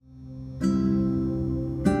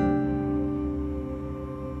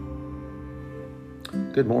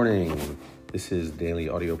Good morning. This is Daily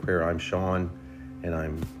Audio Prayer. I'm Sean, and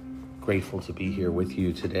I'm grateful to be here with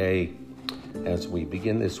you today as we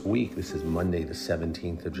begin this week. This is Monday, the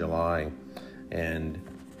 17th of July, and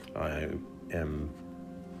I am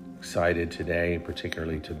excited today,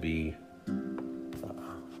 particularly to be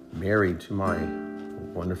married to my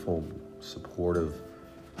wonderful, supportive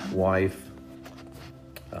wife.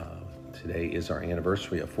 Today is our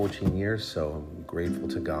anniversary of 14 years, so I'm grateful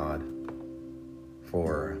to God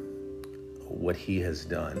for what He has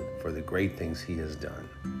done, for the great things He has done,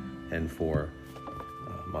 and for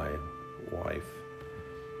my wife.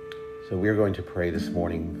 So we're going to pray this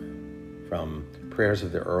morning from prayers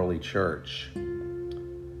of the early church,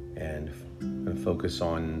 and I'm going to focus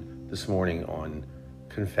on this morning on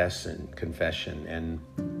confession, and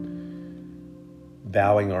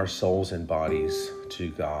bowing our souls and bodies to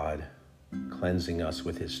God, cleansing us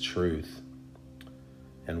with His truth,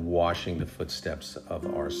 and washing the footsteps of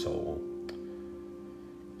our soul.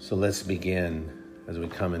 So let's begin as we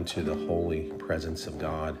come into the holy presence of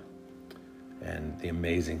God. And the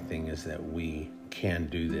amazing thing is that we can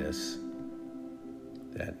do this,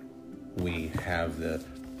 that we have the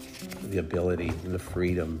ability, the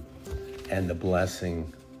freedom, and the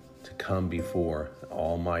blessing to come before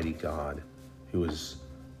Almighty God, who is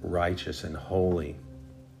righteous and holy.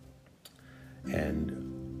 And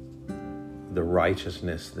the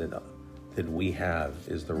righteousness that we have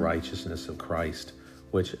is the righteousness of Christ,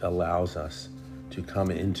 which allows us to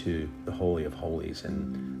come into the Holy of Holies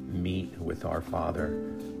and meet with our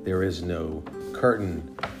Father. There is no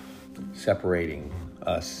curtain separating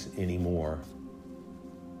us anymore.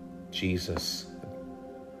 Jesus,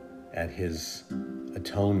 at His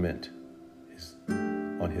atonement,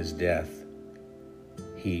 on His death,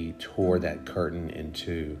 He tore that curtain in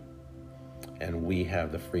two, and we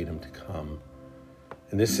have the freedom to come.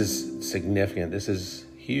 And this is significant. This is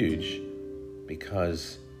huge,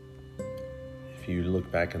 because if you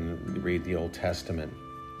look back and read the Old Testament,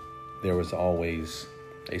 there was always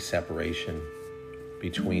a separation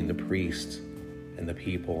between the priests and the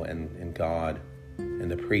people and God.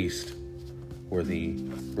 And the priests were the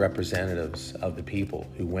representatives of the people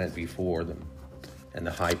who went before them, and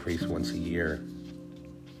the high priest once a year.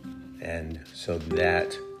 And so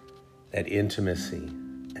that intimacy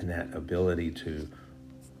and that ability to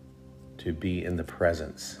be in the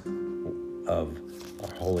presence of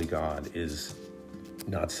our holy God is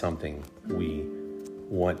not something we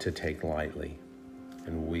want to take lightly.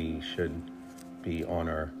 And we should be on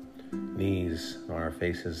our knees, on our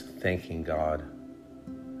faces, thanking God.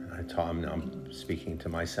 I'm speaking to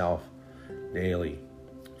myself daily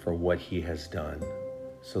for what He has done.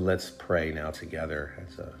 So let's pray now together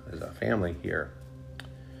as a family here.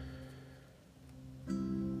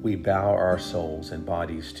 We bow our souls and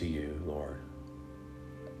bodies to You, Lord.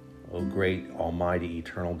 O great, almighty,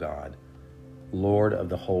 eternal God, Lord of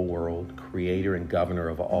the whole world, creator and governor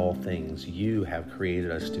of all things, You have created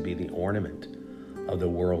us to be the ornament of the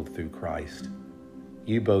world through Christ.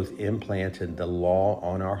 You both implanted the law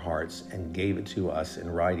on our hearts and gave it to us in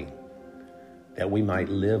writing, that we might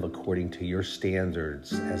live according to Your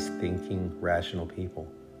standards as thinking, rational people.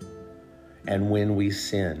 And when we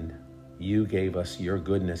sinned, You gave us Your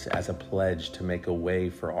goodness as a pledge to make a way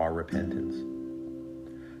for our repentance.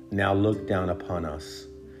 Now look down upon us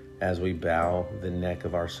as we bow the neck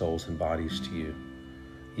of our souls and bodies to You.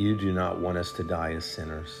 You do not want us to die as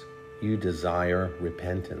sinners. You desire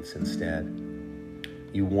repentance instead.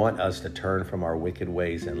 You want us to turn from our wicked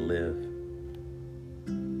ways and live.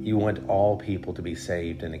 You want all people to be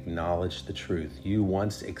saved and acknowledge the truth. You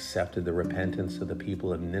once accepted the repentance of the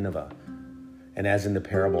people of Nineveh. And as in the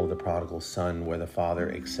parable of the prodigal son, where the father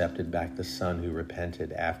accepted back the son who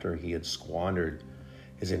repented after he had squandered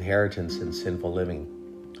his inheritance in sinful living,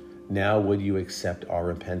 now would You accept our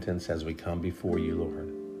repentance as we come before You,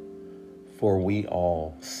 Lord? For we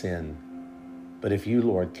all sin. But if You,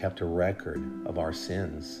 Lord, kept a record of our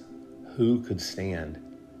sins, who could stand?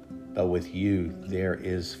 But with You there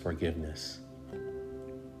is forgiveness.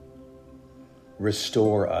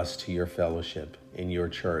 Restore us to Your fellowship in Your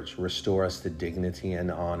church. Restore us to dignity and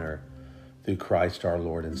honor through Christ our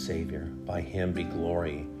Lord and Savior. By Him be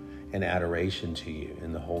glory and adoration to You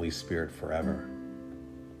in the Holy Spirit forever.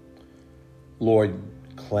 Lord,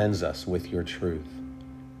 cleanse us with Your truth.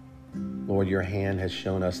 Lord, Your hand has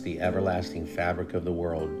shown us the everlasting fabric of the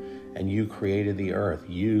world, and You created the earth.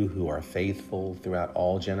 You who are faithful throughout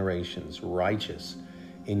all generations, righteous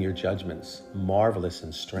in Your judgments, marvelous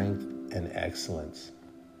in strength and excellence.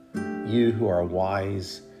 You who are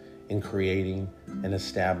wise in creating and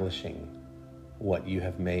establishing, what you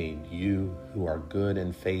have made, you who are good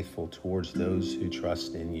and faithful towards those who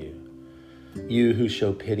trust in you. You who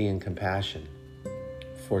show pity and compassion,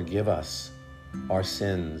 forgive us our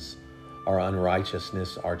sins, our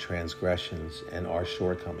unrighteousness, our transgressions, and our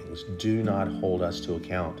shortcomings. Do not hold us to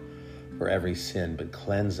account for every sin, but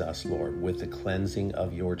cleanse us, Lord, with the cleansing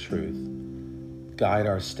of your truth. Guide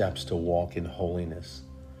our steps to walk in holiness,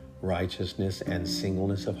 righteousness, and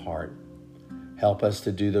singleness of heart. Help us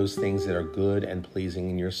to do those things that are good and pleasing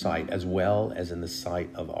in your sight, as well as in the sight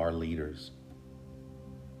of our leaders.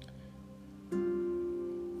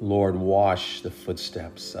 Lord, wash the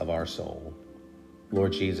footsteps of our soul.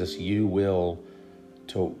 Lord Jesus, you will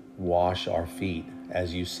to wash our feet,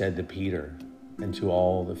 as you said to Peter and to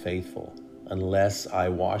all the faithful. Unless I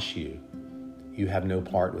wash you, you have no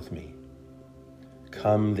part with me.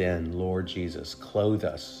 Come then, Lord Jesus, clothe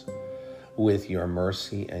us with your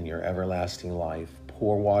mercy and your everlasting life.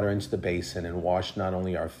 Pour water into the basin and wash not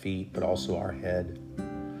only our feet, but also our head,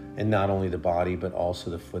 and not only the body, but also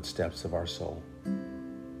the footsteps of our soul.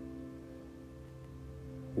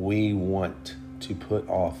 We want to put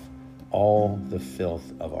off all the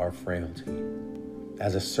filth of our frailty.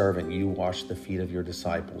 As a servant, you wash the feet of your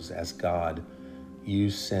disciples. As God, you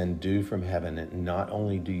send dew from heaven, and not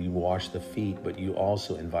only do you wash the feet, but you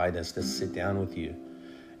also invite us to sit down with you.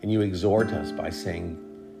 And you exhort us by saying,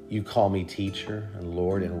 you call me teacher and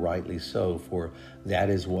Lord, and rightly so, for that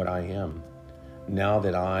is what I am. Now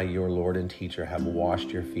that I, your Lord and teacher, have washed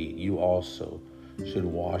your feet, you also should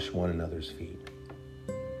wash one another's feet.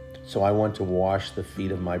 So I want to wash the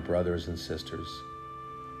feet of my brothers and sisters.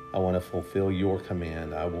 I want to fulfill your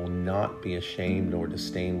command. I will not be ashamed nor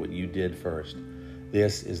disdain what you did first.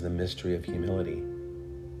 This is the mystery of humility.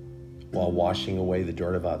 While washing away the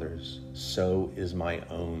dirt of others, so is my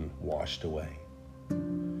own washed away.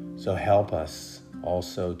 So help us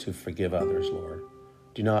also to forgive others, Lord.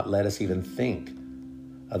 Do not let us even think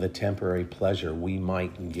of the temporary pleasure we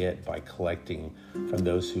might get by collecting from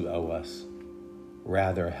those who owe us.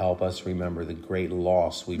 Rather, help us remember the great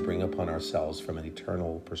loss we bring upon ourselves from an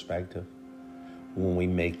eternal perspective when we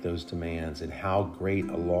make those demands, and how great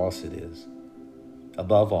a loss it is.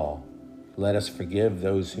 Above all, let us forgive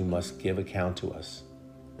those who must give account to us,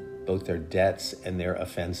 both their debts and their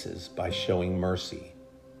offenses, by showing mercy.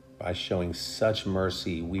 By showing such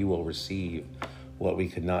mercy, we will receive what we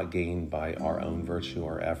could not gain by our own virtue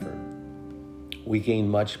or effort. We gain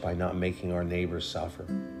much by not making our neighbors suffer.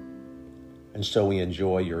 And so we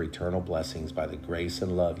enjoy your eternal blessings by the grace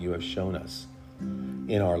and love you have shown us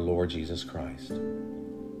in our Lord Jesus Christ.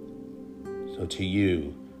 So to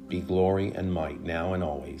you be glory and might now and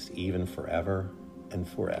always, even forever and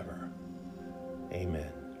forever.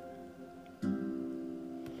 Amen.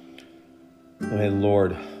 May the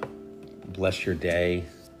Lord bless your day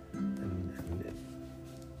and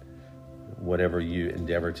whatever you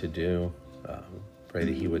endeavor to do. Pray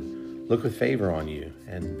that he would look with favor on you,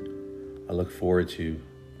 and I look forward to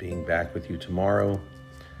being back with you tomorrow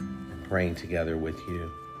and praying together with you.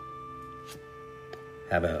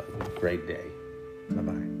 Have a great day.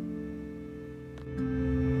 Bye-bye.